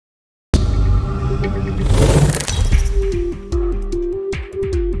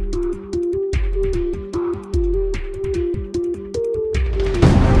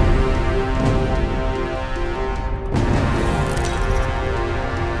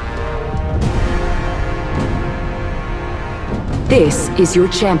This is your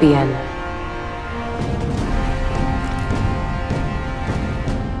champion.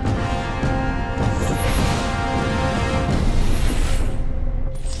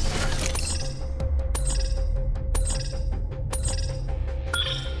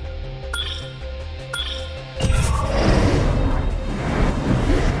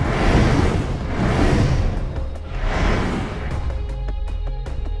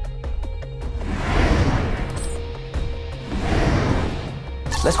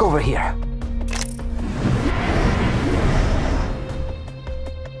 Let's go over here.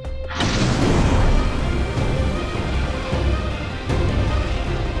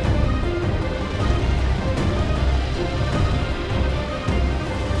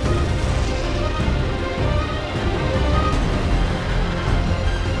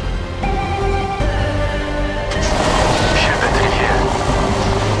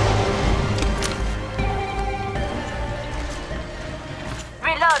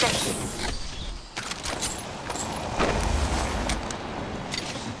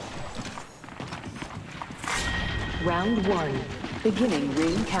 Round one, beginning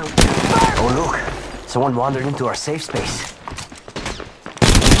ring countdown. Oh look, someone wandered into our safe space.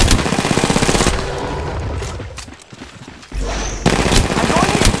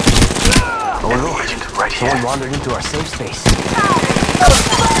 Oh look, right here. Someone wandered into our safe space.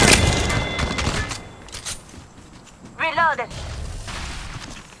 Reloaded.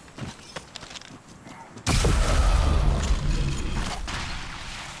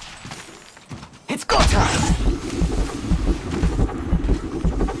 It's go time!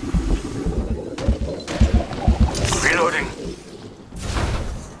 Reloading.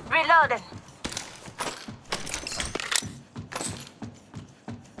 Reloaded.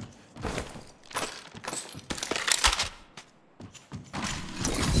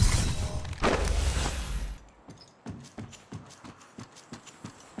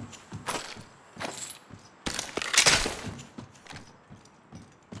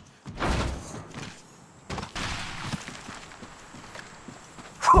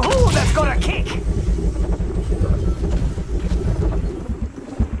 Ooh, that's got a kick!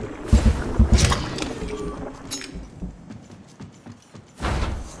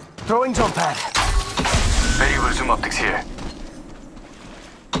 Throwing jump pad. Variable zoom optics here.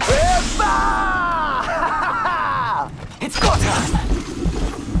 It's go time!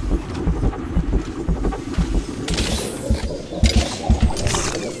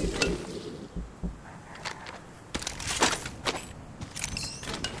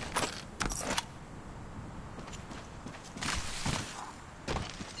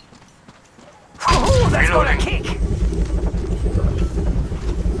 Ooh, that's got a kick!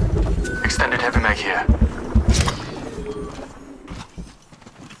 Extended heavy mag here.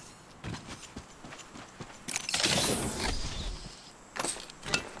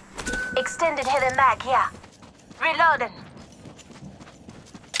 Extended heavy mag here. Reloading.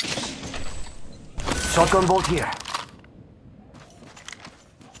 Shotgun bolt here.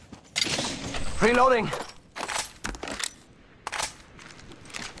 Reloading.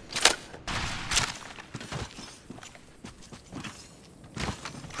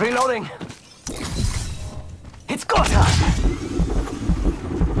 Reloading. It's go time.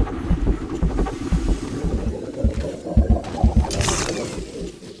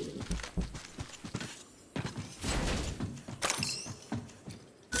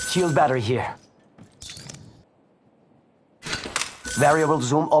 Shield battery here. Variable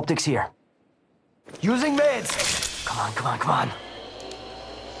zoom optics here. Using meds. Come on, come on, come on.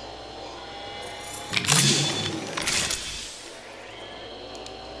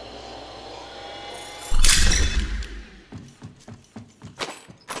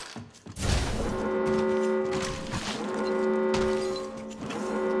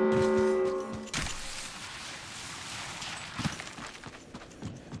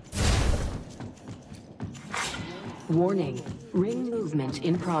 Warning, ring movement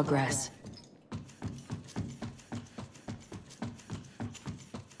in progress.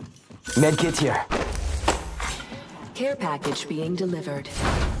 Medkit here. Care package being delivered.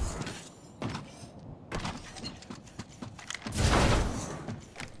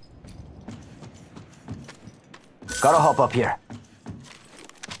 Gotta hop up here.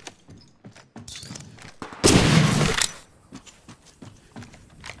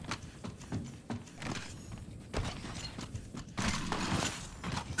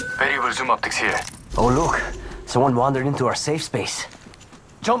 Variable Valuable zoom optics here. Oh look, someone wandered into our safe space.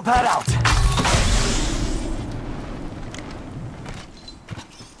 Jump pad out!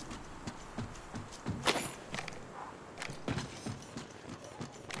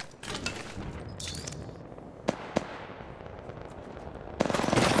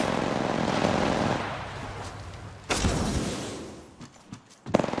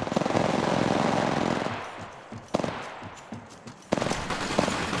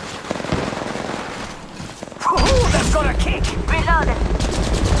 That's got a kick! Reloaded.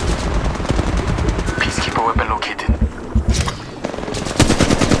 Peacekeeper weapon located.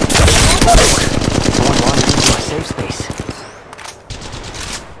 Someone wandered into our safe space.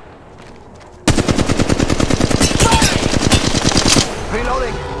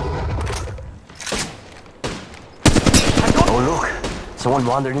 Reloading! Oh look, someone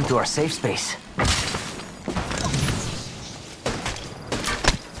wandered into our safe space.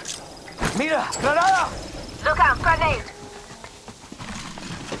 Mira, granada! Look out, grenade.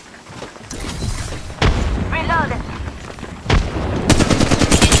 Reloaded.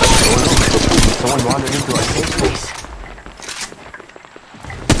 Oh look, someone wandered into our safe space.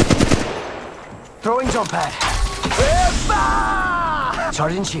 Throwing jump pad. Epa!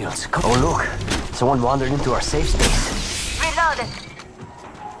 Charging shields. Oh look, someone wandered into our safe space. Reloaded.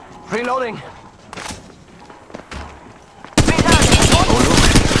 Reloading. Reloaded. Oh look,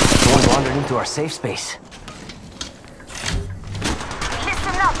 someone wandered into our safe space.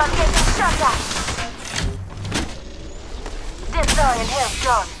 Listen up, I'm getting shot at. Deploying health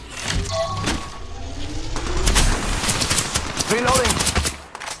drone. Reloading.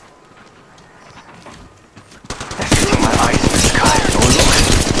 Getting my eyes in the sky. Oh look,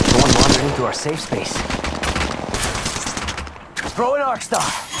 someone wandered into our safe space. Throwing arc star.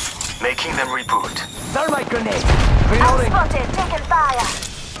 Making them reboot. Thermite grenade. I'm Reloading. spotted, taking fire.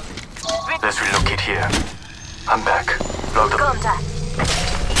 Let's relocate here. I'm back. Load them. Contact.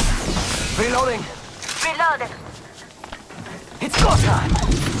 Reloading. Reloaded. It's go time.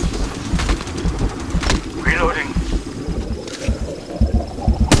 Reloading.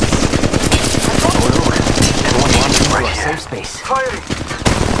 Oh look, someone wandered into Right our here. safe space. Firing.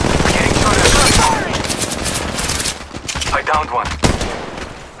 Getting shot at. I downed one.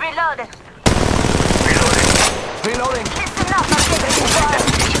 Reloaded. Reloading. Reloading. Listen up, I'm getting fire.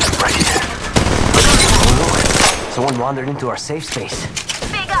 Right here. Oh look, someone wandered into our safe space.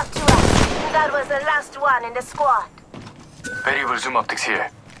 Big up to us. That was the last one in the squad. Valuable zoom optics here.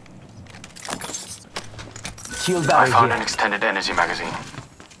 Shield I battery found an here. extended energy magazine.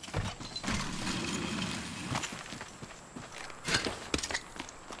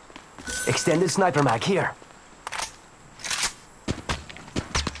 Extended sniper mag here.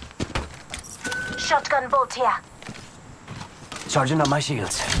 Shotgun bolt here. Charging up my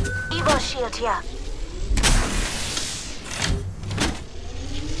shields. Evo shield here.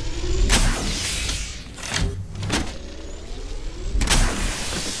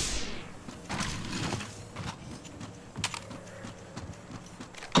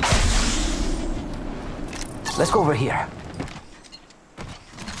 Let's go over here.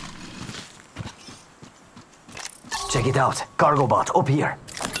 Check it out. Cargo bot up here.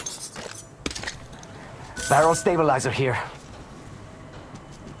 Barrel stabilizer here.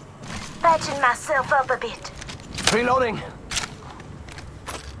 Patching myself up a bit. Reloading.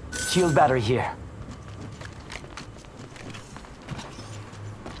 Shield battery here.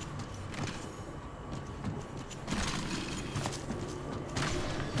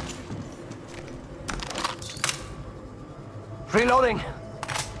 Reloading.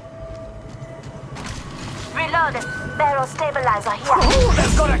 Reloaded. Barrel stabilizer here. Ooh,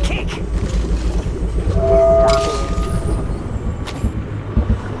 that's got a kick.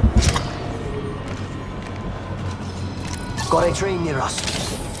 Got a train near us.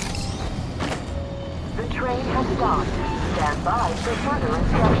 The train has stopped. Stand by for further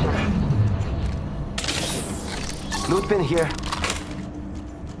instructions. Loot bin here.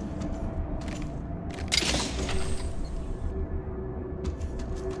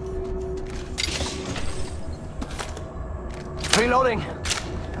 Reloading.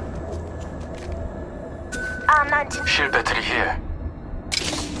 R19. Shield battery here.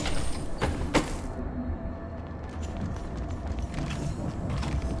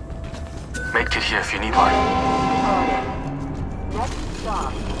 Medkit here if you need one. Next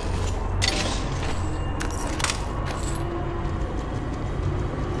stop.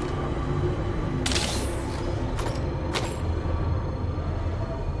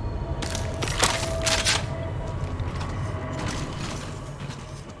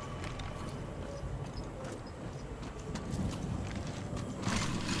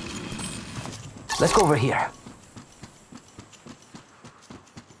 Let's go over here.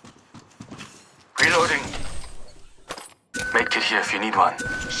 Reloading. Medkit here if you need one.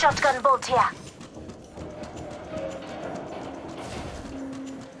 Shotgun bolt here.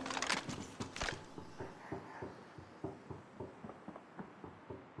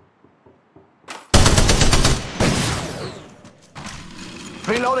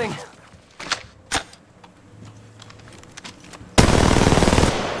 Reloading.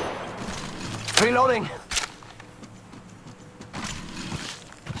 Reloading.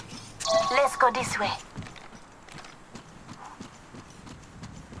 Let's go this way.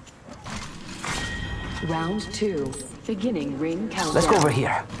 Round 2. Beginning ring countdown. Let's go over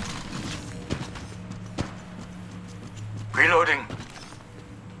here. Reloading.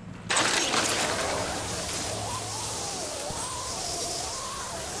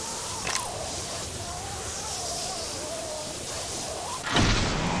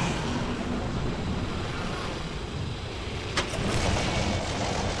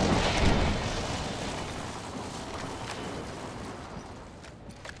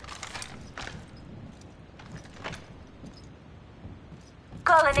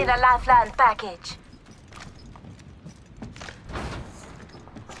 Calling in a lifeline package.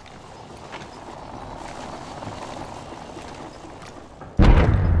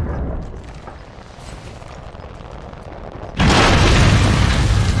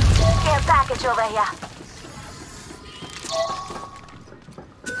 Care package over here.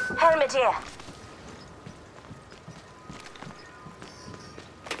 Helmet here.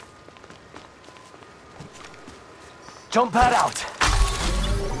 Jump pad out.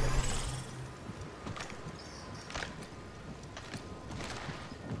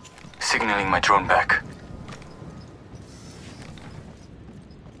 Signaling my drone back.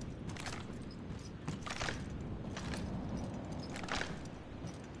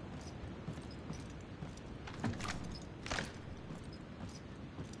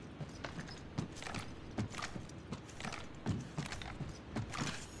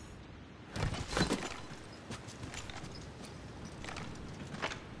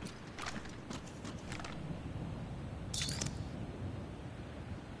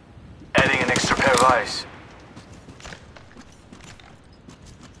 Adding an extra pair of eyes.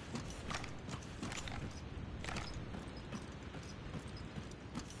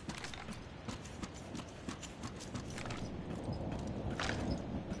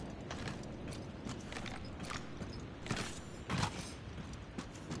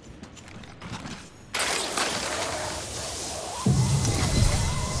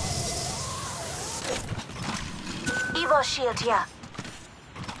 Evo shield here.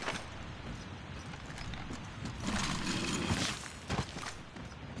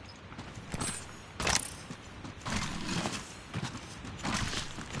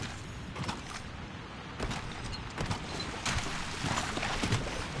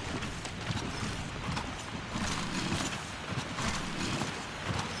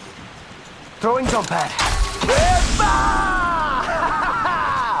 Throwing jump pad.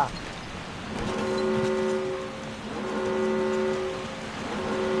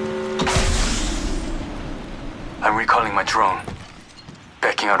 I'm recalling my drone.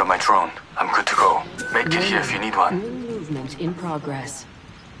 Backing out of my drone. I'm good to go. Medkit here if you need one. Ring movement in progress.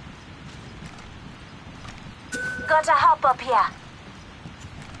 Gotta hop up here.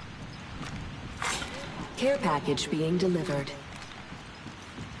 Care package being delivered.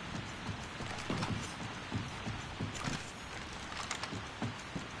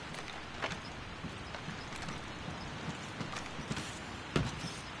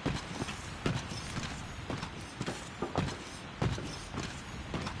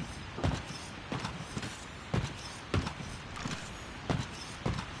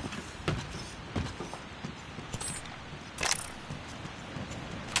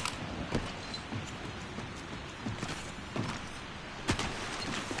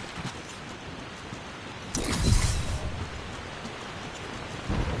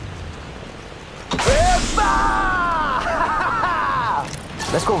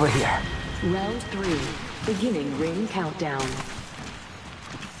 Let's go over here. Round 3. Beginning ring countdown.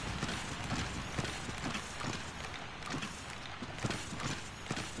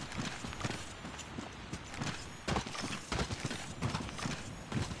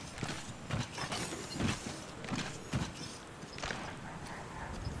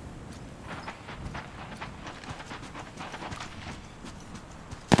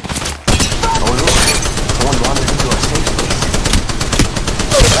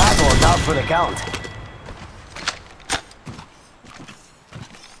 For the count.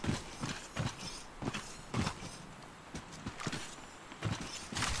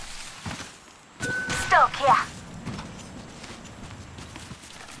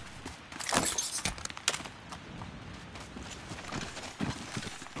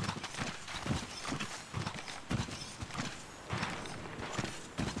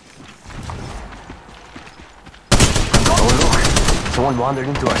 Someone wandered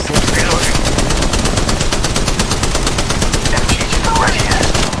into our safe. Reloading. Enemy agent right here.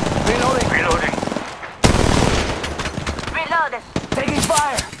 Reloading. Reloading. Reloaded. Taking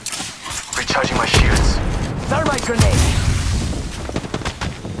fire. Recharging my shields. Thermite grenade.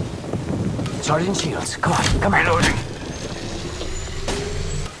 Charging shields. Come on, come on. Reloading.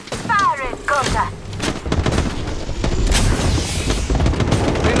 Firing Gunter.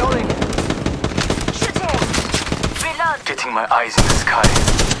 Reloading. Shooting. Reload. Getting my eyes in the sky.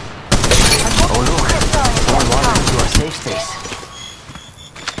 Oh look, someone wandered into our safe space.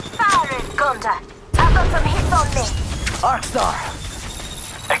 Firing Gunter. I've got some hits on me. Arcstar.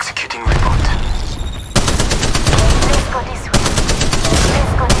 Executing reboot. Let's go this way.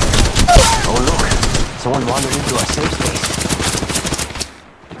 Let's go this way. Oh look, someone wandered into our safe space.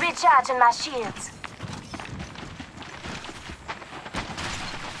 Recharging my shields.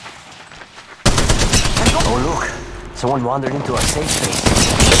 Oh look, someone wandered into our safe space.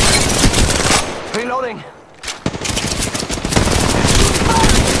 Reloading.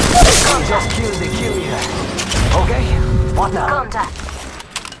 Just killed the kill here. Okay, what now? Gunter.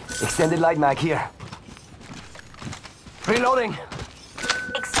 Extended light mag here. Reloading.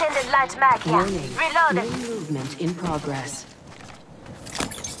 Extended light mag here. Warning. Reloaded. Ring movement in progress.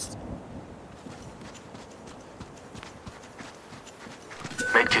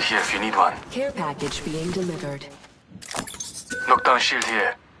 Medkit here if you need one. Care package being delivered. Knockdown shield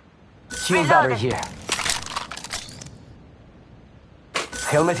here. Shield battery here.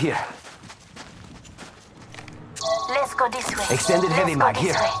 Helmet here. Let's go this way. Extended Let's heavy go mag this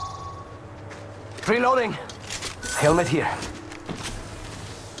here. way. Reloading. Helmet here.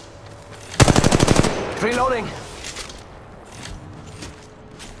 Reloading.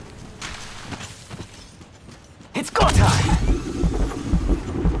 It's go time.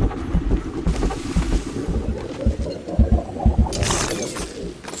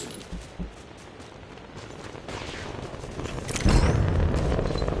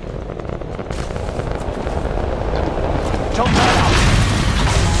 Jump that out.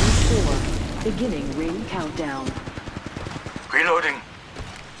 Round 4. Beginning ring countdown. Reloading.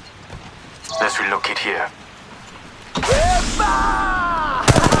 Let's relocate here.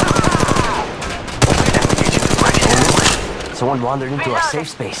 Enemy agent right here. Someone wandered into our safe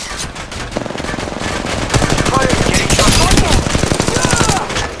space. Fire getting shot.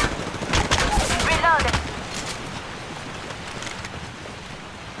 Reloaded.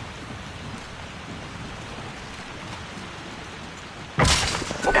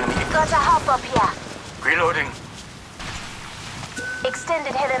 Enemy. Got a hop up here. Reloading.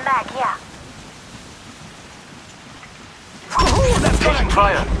 Extended heavy mag here. Taking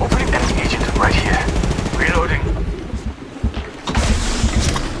fire. Opening enemy agent right here. Reloading.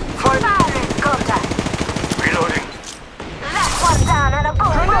 Fire.